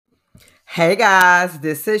Hey guys,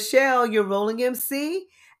 this is Shell, your rolling MC,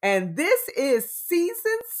 and this is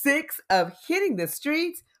season 6 of Hitting the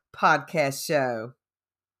Streets podcast show.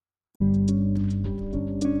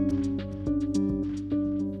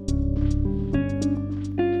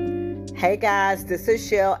 Hey guys, this is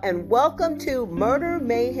Shell, and welcome to Murder,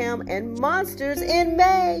 Mayhem, and Monsters in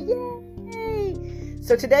May. Yay!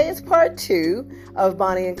 So today is part 2 of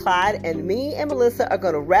Bonnie and Clyde, and me and Melissa are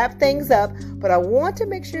going to wrap things up, but I want to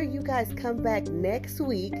make sure you guys come back next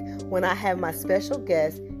week when I have my special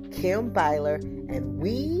guest, Kim Byler, and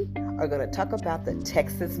we are going to talk about the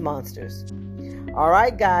Texas monsters. All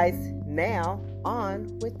right, guys, now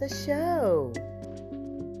on with the show.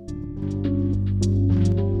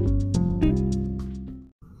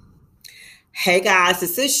 Hey guys,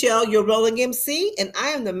 this is Shell, your rolling MC, and I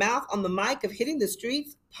am the mouth on the mic of Hitting the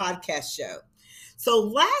Streets podcast show. So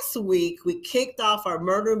last week, we kicked off our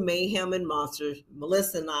Murder, Mayhem, and Monsters,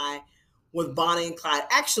 Melissa and I, with Bonnie and Clyde.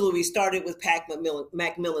 Actually, we started with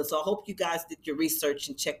Macmillan, so I hope you guys did your research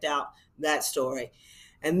and checked out that story.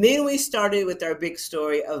 And then we started with our big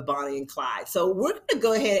story of Bonnie and Clyde. So we're going to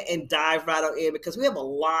go ahead and dive right on in because we have a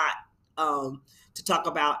lot to talk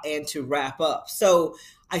about and to wrap up. So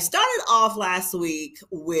I started off last week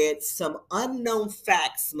with some unknown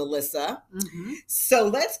facts, Melissa. Mm-hmm. So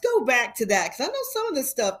let's go back to that because I know some of this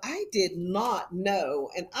stuff I did not know.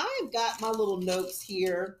 And I've got my little notes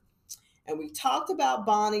here. And we talked about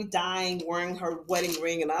Bonnie dying wearing her wedding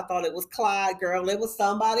ring. And I thought it was Clyde, girl. It was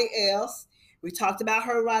somebody else. We talked about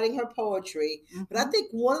her writing her poetry. Mm-hmm. But I think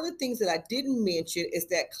one of the things that I didn't mention is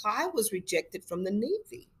that Clyde was rejected from the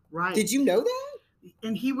Navy. Right. Did you know that?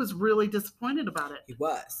 And he was really disappointed about it. He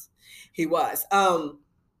was.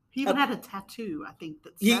 He even had a tattoo, I think,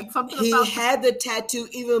 that said something about it. He had the tattoo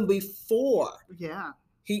even before. Yeah.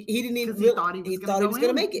 He didn't even he thought he was going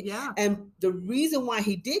to make it. Yeah. And the reason why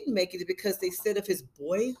he didn't make it is because they said of his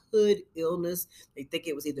boyhood illness, they think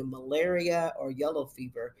it was either malaria or yellow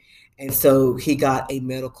fever. And so he got a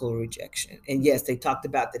medical rejection. And yes, they talked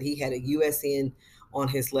about that he had a USN on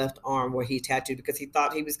his left arm where he tattooed because he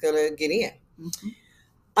thought he was going to get in. Mm-hmm.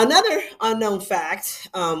 Another unknown fact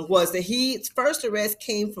was that his first arrest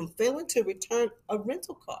came from failing to return a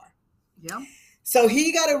rental car. Yeah. So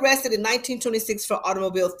he got arrested in 1926 for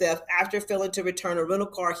automobile theft after failing to return a rental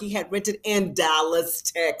car he had rented in Dallas,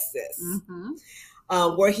 Texas,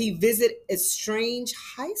 where he visited a strange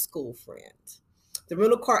high school friend. The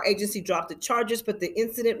rental car agency dropped the charges, but the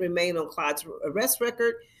incident remained on Clyde's arrest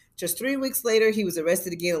record. Just 3 weeks later, he was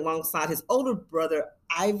arrested again alongside his older brother,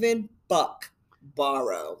 Ivan Buck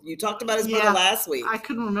Barrow. You talked about his brother last week. I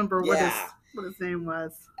couldn't remember what his name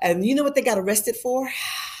was. And you know what they got arrested for?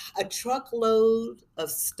 A truckload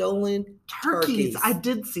of stolen turkeys. I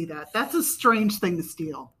did see that. That's a strange thing to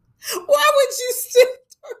steal. Why would you steal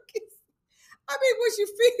turkeys? I mean, was you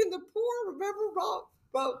feeding the poor? Remember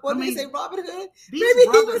what did he say, Robin Hood? Maybe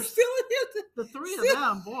brothers, he was stealing him. The three of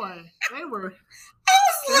them, boy, they were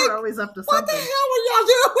always up to something. What the hell were y'all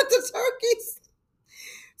doing with the turkeys?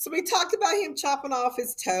 So we talked about him chopping off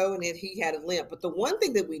his toe and that he had a limp. But the one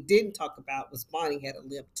thing that we didn't talk about was Bonnie had a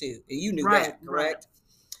limp too. And you knew that, correct? Right.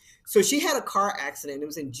 So she had a car accident. It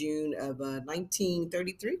was in June of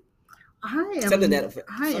 1933.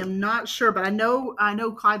 I am not sure, but I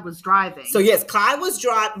know Clyde was driving. So yes, Clyde was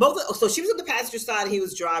driving. So she was on the passenger side. And he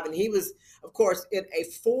was driving. He was, of course, in a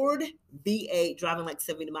Ford V8 driving like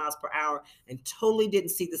 70 miles per hour and totally didn't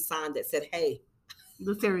see the sign that said, "Hey,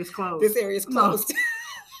 this area is closed." This area is closed. No.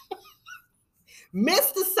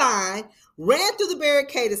 Missed the sign, ran through the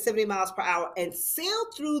barricade at 70 miles per hour, and sailed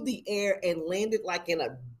through the air and landed like in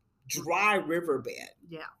a dry riverbed.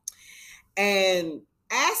 Yeah. And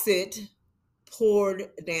acid poured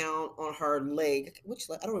down on her leg. Which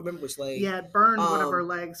leg? I don't remember which leg. Yeah, it burned one of her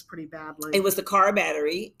legs pretty badly. It was the car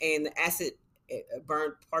battery, and the acid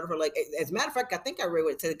burned part of her leg. As a matter of fact, I think I read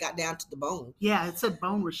what it said. It got down to the bone. Yeah, it said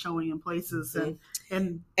bone was showing in places, and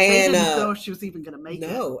they didn't know if she was even going to make it.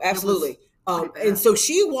 No, absolutely. And so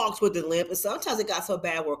she walked with the limp, and sometimes it got so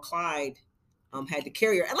bad where Clyde had to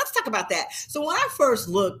carry her. And let's talk about that. So when I first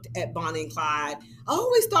looked at Bonnie and Clyde, I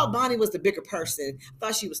always thought Bonnie was the bigger person. I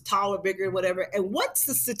thought she was taller, bigger, and whatever. And what's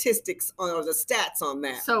the statistics or the stats on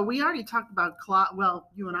that? So we already talked about Clyde. Well,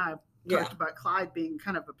 you and I talked about Clyde being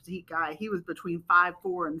kind of a petite guy. He was between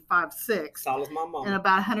 5'4" and 5'6". Tall as my mom. And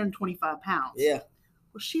about 125 pounds. Yeah.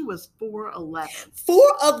 Well, she was 4'11".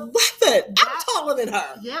 4'11"? I'm taller than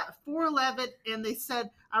her. Yeah, 4'11", and they said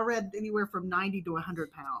I read anywhere from 90 to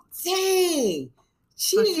 100 pounds. Dang.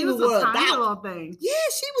 She didn't even was a tiny little thing. Yeah,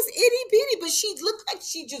 she was itty bitty, but she looked like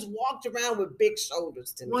she just walked around with big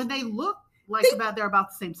shoulders to me. When they're about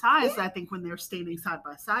the same size. I think when they're standing side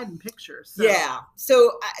by side in pictures. So. Yeah.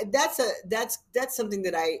 So that's something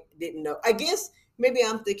that I didn't know. I guess maybe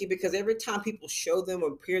I'm thinking because every time people show them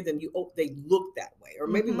or appear them, they look that way, or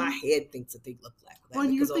maybe my head thinks that they look like that. Well,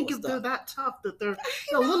 you think if they're that tough that they're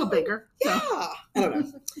a little bigger. Yeah. So. I don't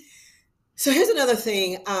know. So here's another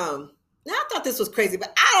thing. Now I thought this was crazy,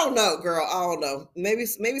 but I don't know, girl. I don't know. Maybe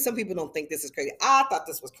some people don't think this is crazy. I thought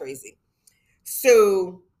this was crazy.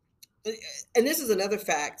 So, and this is another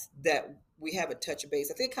fact that we have a touch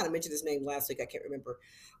base. I think I kind of mentioned his name last week. I can't remember,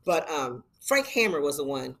 but Frank Hammer was the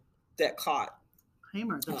one that caught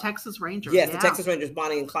Hammer, the Texas Rangers. Yes, the Texas Rangers,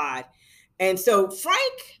 Bonnie and Clyde. And so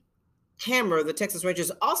Frank Hammer, the Texas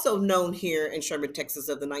Rangers, also known here in Sherman, Texas,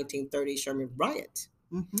 of the 1930 Sherman riot.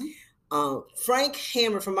 Mm-hmm. Frank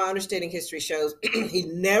Hammer, from my understanding, history shows he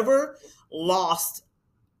never lost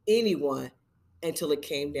anyone until it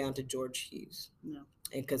came down to George Hughes. No.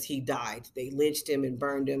 And because he died, they lynched him and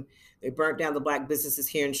burned him. They burnt down the black businesses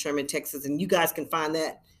here in Sherman, Texas. And you guys can find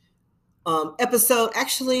that episode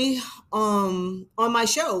actually on my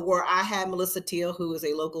show where I had Melissa Teal, who is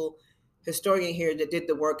a local historian here that did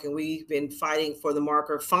the work. And we've been fighting for the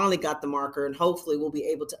marker, finally got the marker, and hopefully we'll be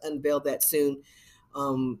able to unveil that soon.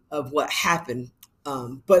 Of what happened.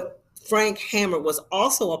 But Frank Hammer was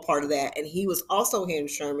also a part of that. And he was also here in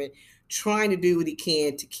Sherman trying to do what he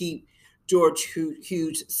can to keep George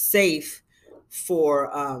Hughes safe for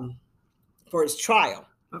his trial.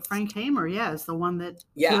 But Frank Hammer, is the one that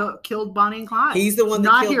killed Bonnie and Clyde. He's the one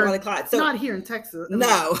that killed Bonnie and Clyde. So, not here in Texas.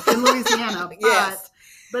 No. In Louisiana. Yes.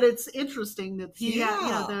 But it's interesting that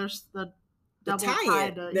there's the double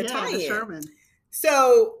tie to Sherman.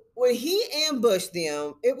 So when he ambushed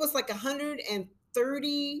them, it was like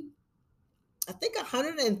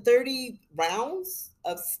 130 rounds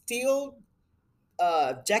of steel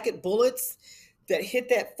jacket bullets that hit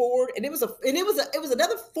that Ford, and it was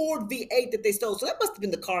another Ford V8 that they stole. So that must have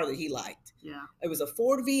been the car that he liked. Yeah, it was a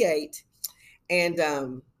Ford V8. And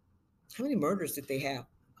how many murders did they have?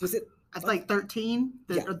 Was it? It's like 13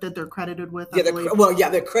 that they're credited with.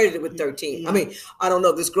 They're credited with 13. Yeah. I mean, I don't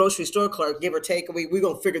know, this grocery store clerk, give or take. We're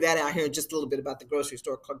going to figure that out here in just a little bit about the grocery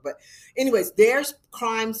store clerk. But anyways, their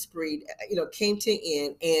crime spree, came to an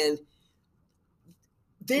end, and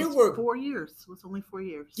there were 4 years. It was only 4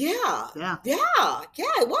 years. Yeah.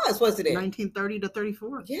 It was, wasn't it? 1930 to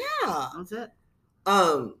 34. Yeah. That was it.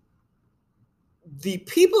 The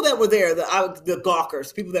people that were there, the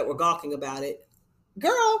gawkers, people that were gawking about it,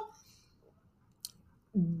 girl,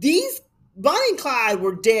 these Bonnie and Clyde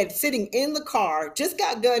were dead, sitting in the car, just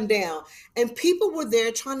got gunned down, and people were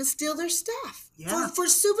there trying to steal their stuff for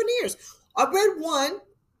souvenirs. I read one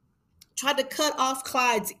tried to cut off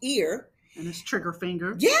Clyde's ear and his trigger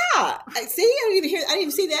finger. Yeah, I didn't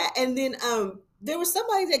even see that. And then there was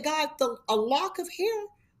somebody that got a lock of hair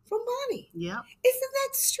from Bonnie. Yeah, isn't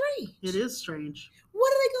that strange? It is strange.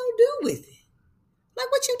 What are they gonna do with it?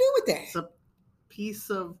 Like, what you do with that? It's a piece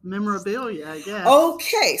of memorabilia, I guess.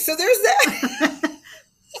 Okay, so there's that.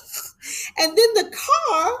 And then the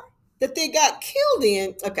car that they got killed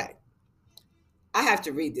in. Okay, I have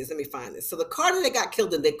to read this. Let me find this. So the car that they got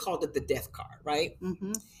killed in, they called it the death car, right?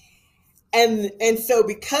 Mm-hmm. And so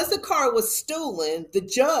because the car was stolen,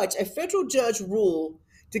 a federal judge ruled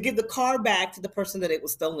to give the car back to the person that it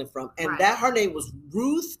was stolen from. And her name was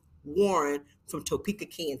Ruth Warren from Topeka,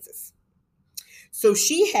 Kansas. So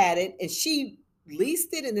she had it, and she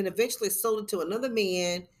leased it and then eventually sold it to another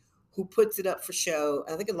man who puts it up for show,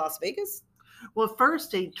 I think in Las Vegas. Well,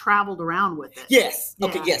 first they traveled around with it. Yes. Yeah.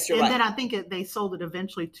 Okay. Yes, you're right. And then I think they sold it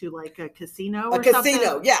eventually to like a casino or something.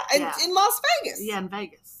 Casino, yeah. In Las Vegas. Yeah, in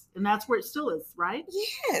Vegas. And that's where it still is, right?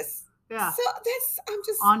 Yes. Yeah. So I'm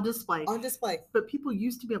just on display. On display. But people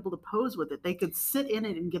used to be able to pose with it. They could sit in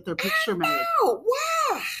it and get their picture made. Oh,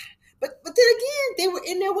 wow. But then again, they were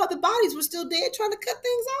in there while the bodies were still dead, trying to cut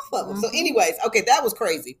things off of them. Mm-hmm. So anyways, okay, that was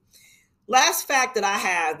crazy. Last fact that I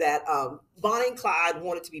have that Bonnie and Clyde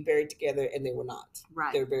wanted to be buried together, and they were not.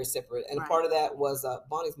 Right. They were very separate. And a part of that was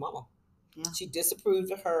Bonnie's mama. Yeah. She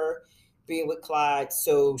disapproved of her being with Clyde.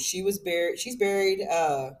 So she was buried. She's buried,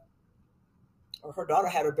 or her daughter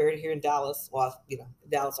had her buried here in Dallas. Well,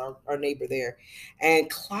 Dallas, our neighbor there. And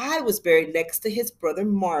Clyde was buried next to his brother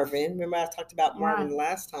Marvin. Remember I talked about Marvin the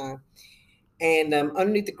last time. And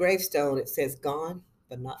underneath the gravestone, it says gone,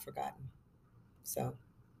 but not forgotten. So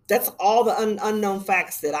that's all the unknown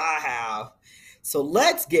facts that I have. So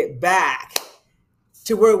let's get back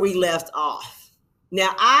to where we left off.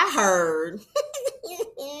 Now, I heard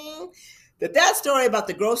that story about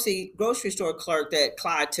the grocery store clerk that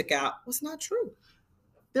Clyde took out was not true.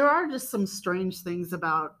 There are just some strange things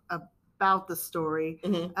about the story.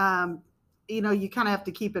 Mm-hmm. you kind of have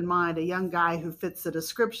to keep in mind a young guy who fits the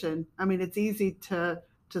description. I mean, it's easy to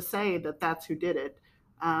say that that's who did it,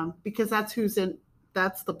 because that's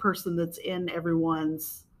the person that's in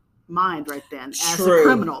everyone's mind right then as a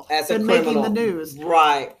criminal, making the news.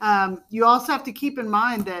 Right. You also have to keep in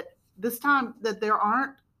mind that this time that there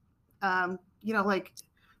aren't, like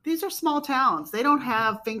these are small towns. They don't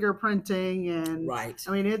have fingerprinting and right.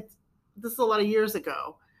 I mean, this is a lot of years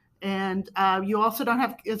ago. And you also don't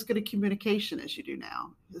have as good a communication as you do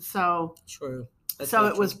now. So true. So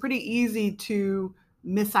it was pretty easy to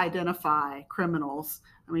misidentify criminals.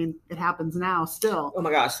 I mean, it happens now still. Oh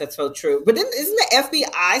my gosh, that's so true. But isn't the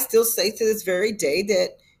FBI still say to this very day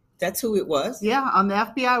that that's who it was? Yeah, on the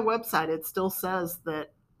FBI website, it still says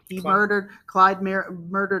that Clyde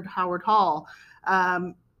murdered Howard Hall.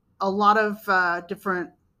 A lot of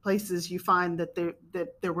different places you find that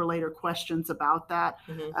there were later questions about that,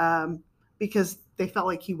 because they felt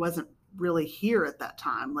like he wasn't really here at that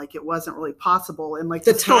time, like it wasn't really possible, and like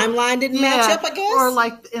the timeline didn't match up, I guess. Or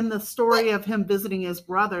like in the story of him visiting his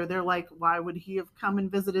brother, they're like, why would he have come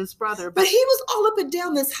and visited his brother? But he was all up and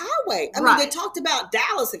down this highway. I mean, they talked about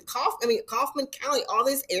Dallas and Kaufman County, all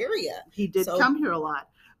this area. He did come here a lot,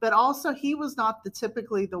 but also he was not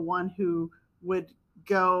typically the one who would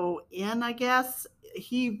go in, I guess.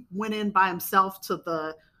 He went in by himself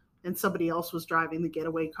and somebody else was driving the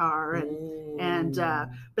getaway car,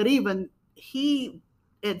 but even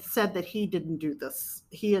it said that he didn't do this.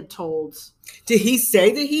 He had told. Did he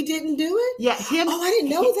say that he didn't do it? Yeah. I didn't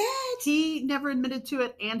know that. He never admitted to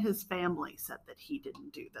it, and his family said that he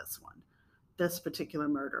didn't do this particular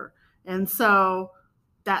murder. And so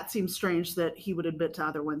that seems strange that he would admit to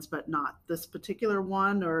other ones, but not this particular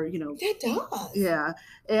one, or, That does. Yeah.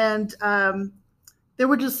 And there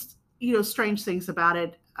were just, strange things about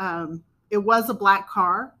it. It was a black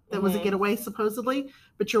car that was a getaway, supposedly,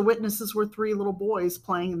 but your witnesses were 3 little boys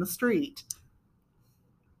playing in the street.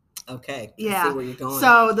 Okay. Yeah. I see where you're going.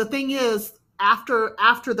 So the thing is, after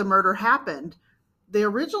the murder happened, the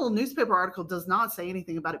original newspaper article does not say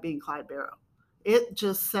anything about it being Clyde Barrow. It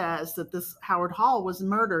just says that this Howard Hall was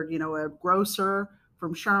murdered. A grocer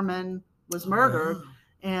from Sherman was murdered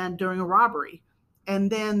and during a robbery. And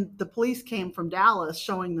then the police came from Dallas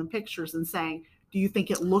showing them pictures and saying, do you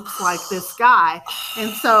think it looks like this guy?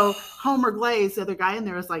 And so Homer Glaze, the other guy in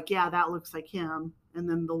there, is like, yeah, that looks like him. And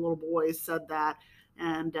then the little boys said that.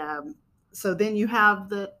 And so then you have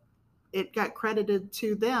that it got credited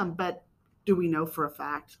to them. But do we know for a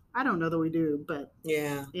fact? I don't know that we do. But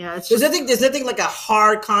yeah. It's there's nothing like a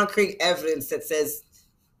hard, concrete evidence that says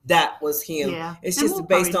that was him. Yeah. It's just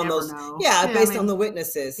based on those. Know. Based on the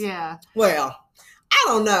witnesses. Yeah. Well, I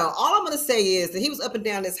don't know. All I'm going to say is that he was up and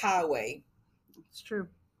down this highway. It's true.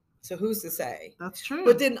 So who's to say? That's true.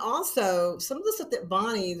 But then also some of the stuff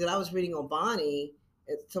that I was reading on Bonnie,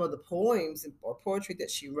 some of the poems or poetry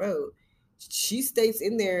that she wrote, she states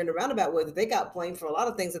in there in a roundabout way that they got blamed for a lot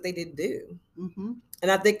of things that they didn't do. Mm-hmm.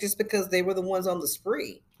 And I think just because they were the ones on the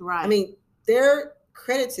spree. Right. I mean, they're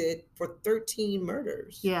credited for 13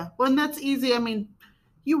 murders. Yeah. Well, and that's easy. I mean,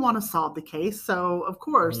 you want to solve the case. So, of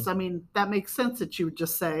course, I mean, that makes sense that you would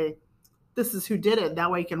just say, this is who did it. That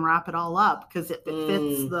way you can wrap it all up because it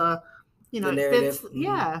fits the narrative. It fits,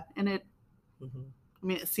 yeah. And it, I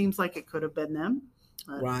mean, it seems like it could have been them.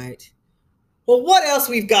 Right. Well, what else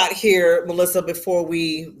we've got here, Melissa, before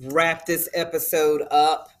we wrap this episode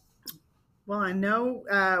up? Well, I know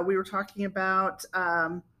we were talking about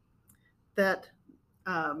that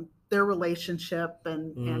their relationship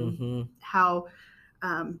and how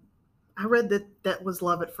I read that was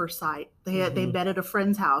love at first sight. They met at a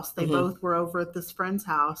friend's house. They both were over at this friend's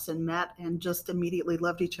house and met and just immediately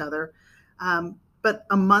loved each other. But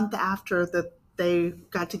a month after that they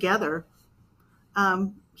got together,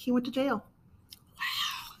 he went to jail.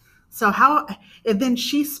 Wow. So and then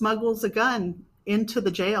she smuggles a gun into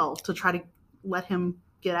the jail to try to let him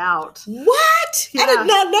get out. What? Yeah. I did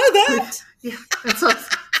not know that. Yeah. And so,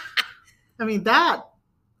 I mean, that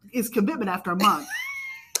is commitment after a month.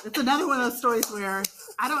 It's another one of those stories where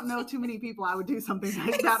I don't know too many people I would do something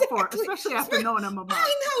like that for, especially after knowing them a month.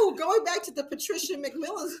 I know. Going back to the Patricia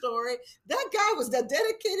McMillan story, that guy was a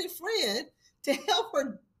dedicated friend to help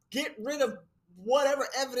her get rid of whatever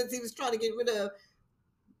evidence he was trying to get rid of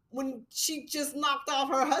when she just knocked off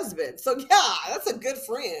her husband. So yeah, that's a good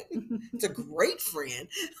friend. It's a great friend.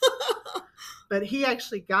 But he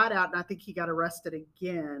actually got out, and I think he got arrested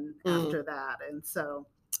again after that. And so,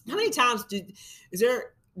 how many times do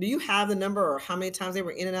you have the number or how many times they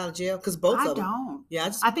were in and out of jail? Because both of them. I don't.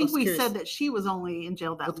 Yeah, I think we said that she was only in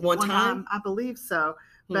jail that one time. I believe so.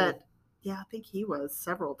 But Yeah, I think he was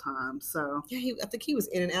several times. So Yeah, I think he was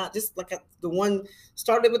in and out, just like the one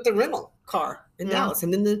started with the rental car in yeah, Dallas,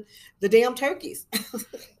 and then the damn turkeys.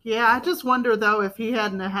 yeah. I just wonder though if he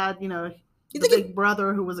hadn't had You the think big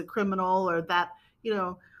brother who was a criminal, or that you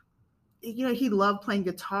know he loved playing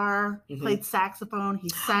guitar, Mhm. played saxophone, he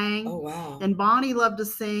sang. Oh wow. And Bonnie loved to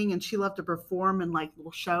sing and she loved to perform in like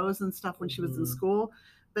little shows and stuff when she was in Mhm. school.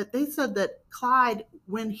 But they said that Clyde,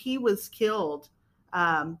 when he was killed,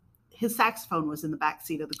 um, his saxophone was in the back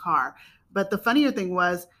seat of the car. But the funnier thing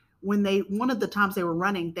was, one of the times they were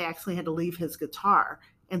running, they actually had to leave his guitar.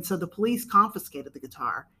 And so the police confiscated the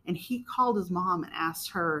guitar, and he called his mom and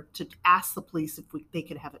asked her to ask the police if they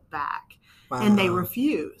could have it back. And they Wow.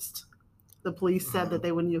 refused. The police said Wow. that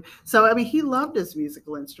they wouldn't use. So I mean, he loved his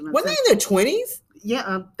musical instruments, Weren't they and in their 20s?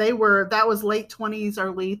 yeah, they were. That was late 20s,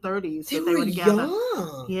 early 30s They that they were were together.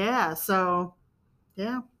 young. Yeah, so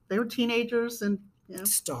yeah, they were teenagers, and yeah,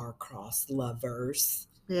 Star-crossed lovers.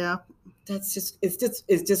 yeah, That's just it's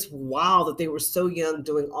just wild that they were so young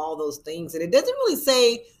doing all those things, and it doesn't really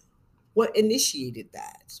say what initiated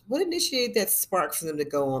that. What initiated that spark for them to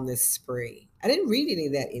go on this spree? I didn't read any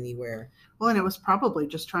of that anywhere. well, and it was probably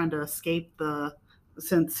just trying to escape the.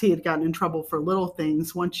 Since he had gotten in trouble for little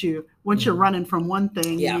things, once you're Mhm. running from one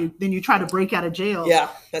thing, Yeah, then you try to break out of jail. yeah,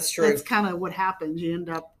 that's true. That's kind of what happens. You end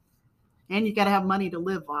up, and you got to have money to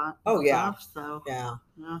live on Oh yeah, off. So yeah.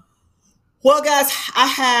 yeah. Well, guys, I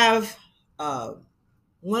have uh,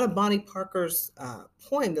 one of Bonnie Parker's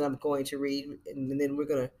poem that I'm going to read, and then we're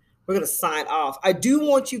gonna sign off. I do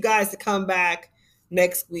want you guys to come back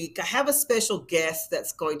next week. I have a special guest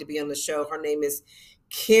that's going to be on the show. Her name is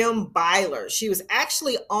Kim Byler. She was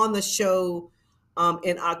actually on the show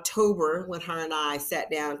in October when her and I sat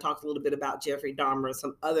down and talked a little bit about Jeffrey Dahmer and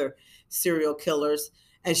some other serial killers.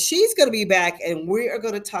 And she's going to be back, and we are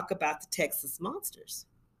going to talk about the Texas Monsters.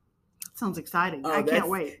 Sounds exciting. Oh, I can't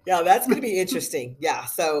wait. that's going to be interesting. Yeah.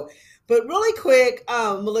 So, but really quick,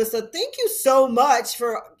 Melissa, thank you so much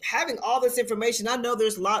for having all this information. I know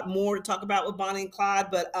there's a lot more to talk about with Bonnie and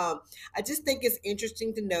Clyde, but I just think it's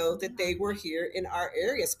interesting to know that they were here in our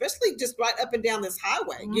area, especially just right up and down this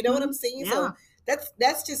highway. You know what I'm saying? Yeah. So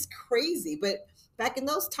that's just crazy. But back in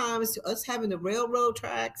those times, us having the railroad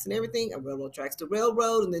tracks and everything, the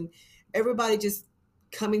railroad, and then everybody just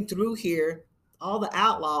coming through here, all the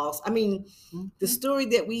outlaws. I mean, the story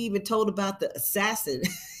that we even told about the assassin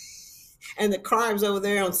and the crimes over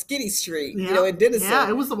there on Skitty Street, Yeah. in Denison. Yeah,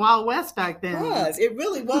 it was the Wild West back then. It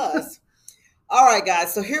really was. All right,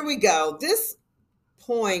 guys. So here we go. This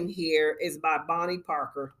poem here is by Bonnie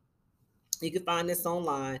Parker. You can find this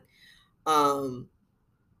online.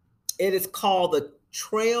 It is called The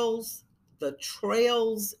Trail's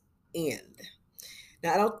End.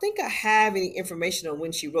 Now, I don't think I have any information on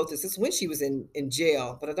when she wrote this. This is when she was in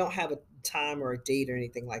jail, but I don't have a time or a date or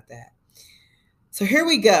anything like that. So here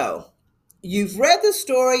we go. You've read the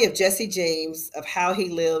story of Jesse James, of how he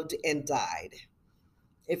lived and died.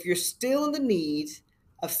 If you're still in the need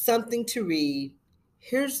of something to read,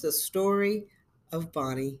 here's the story of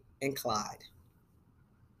Bonnie and Clyde.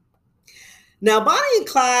 Now, Bonnie and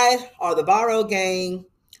Clyde are the Barrow Gang.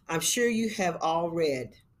 I'm sure you have all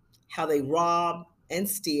read how they rob and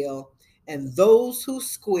steal, and those who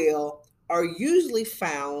squeal are usually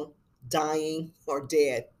found dying or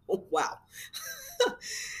dead. Oh, wow.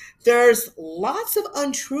 There's lots of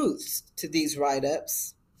untruths to these write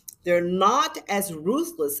ups. They're not as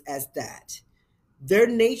ruthless as that. Their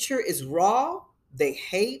nature is raw. They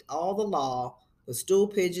hate all the law, the stool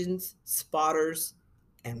pigeons, spotters,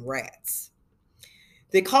 and rats.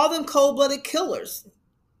 They call them cold blooded killers.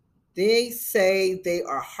 They say they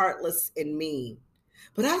are heartless and mean.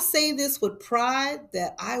 But I say this with pride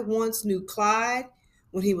that I once knew Clyde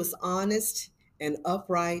when he was honest and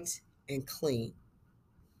upright and clean.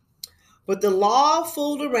 But the law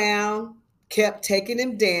fooled around, kept taking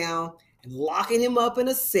him down and locking him up in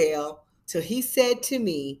a cell till he said to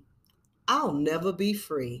me, I'll never be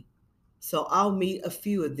free, so I'll meet a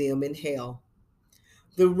few of them in hell.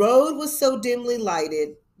 The road was so dimly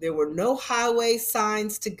lighted, there were no highway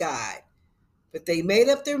signs to guide. But they made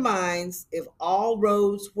up their minds if all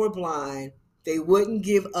roads were blind, they wouldn't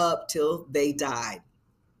give up till they died.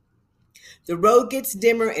 The road gets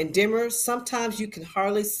dimmer and dimmer. Sometimes you can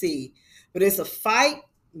hardly see, but it's a fight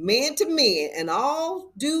man to man,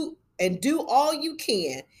 and do all you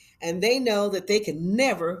can, and they know that they can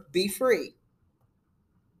never be free.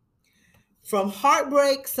 From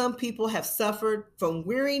heartbreak, some people have suffered. From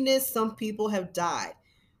weariness, some people have died.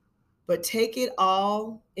 But take it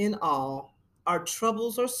all in all, our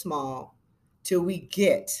troubles are small till we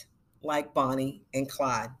get like Bonnie and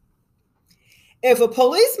Clyde. If a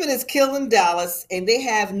policeman is killed in Dallas and they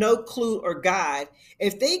have no clue or guide,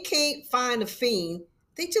 if they can't find a fiend,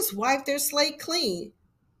 they just wipe their slate clean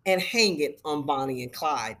and hang it on Bonnie and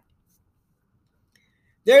Clyde.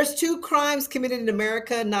 There's two crimes committed in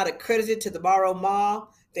America not accredited to the Morrow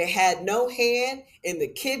Mall. They had no hand in the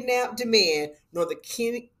kidnap demand nor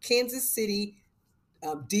the Kansas City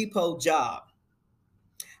depot job.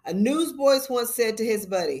 A newsboy once said to his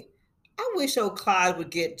buddy, I wish old Clyde would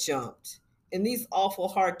get jumped. In these awful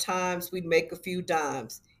hard times, we'd make a few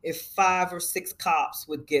dimes if 5 or 6 cops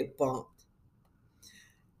would get bumped.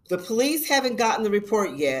 The police haven't gotten the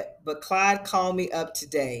report yet, but Clyde called me up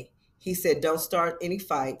today. He said, don't start any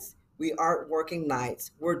fights. We aren't working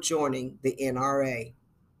nights. We're joining the NRA.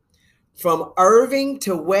 From Irving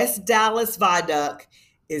to West Dallas Viaduct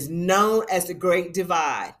is known as the Great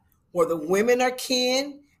Divide, where the women are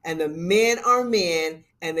kin and the men are men,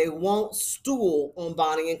 and they won't stool on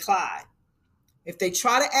Bonnie and Clyde. If they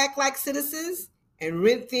try to act like citizens and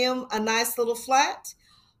rent them a nice little flat,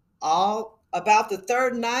 all about the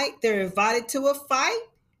third night, they're invited to a fight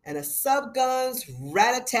and a sub-gun's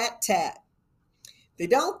rat-a-tat-tat. They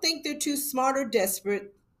don't think they're too smart or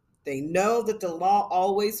desperate. They know that the law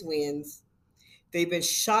always wins. They've been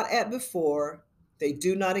shot at before. They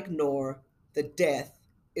do not ignore. The death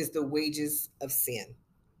is the wages of sin.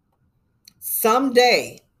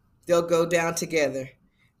 Someday, they'll go down together.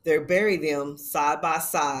 They'll bury them side by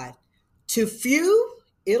side. To few,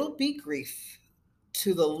 it'll be grief.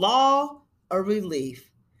 To the law, a relief.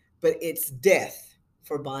 But it's death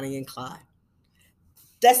for Bonnie and Clyde.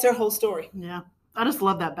 That's their whole story. Yeah. I just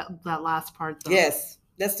love that last part, though. Yes,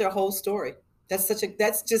 that's their whole story. That's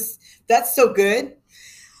so good.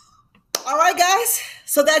 All right, guys.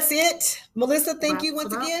 So that's it. Melissa, thank you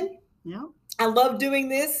once again. Yeah. I love doing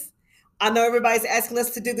this. I know everybody's asking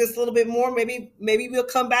us to do this a little bit more. Maybe we'll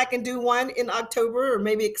come back and do one in October, or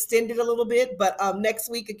maybe extend it a little bit. But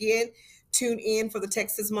next week, again, tune in for the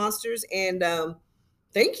Texas Monsters. And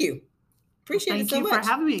thank you. Appreciate it so much. Thank you for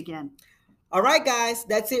having me again. All right, guys.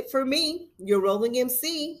 That's it for me. Your rolling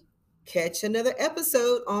MC. Catch another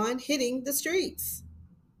episode on Hitting the Streets.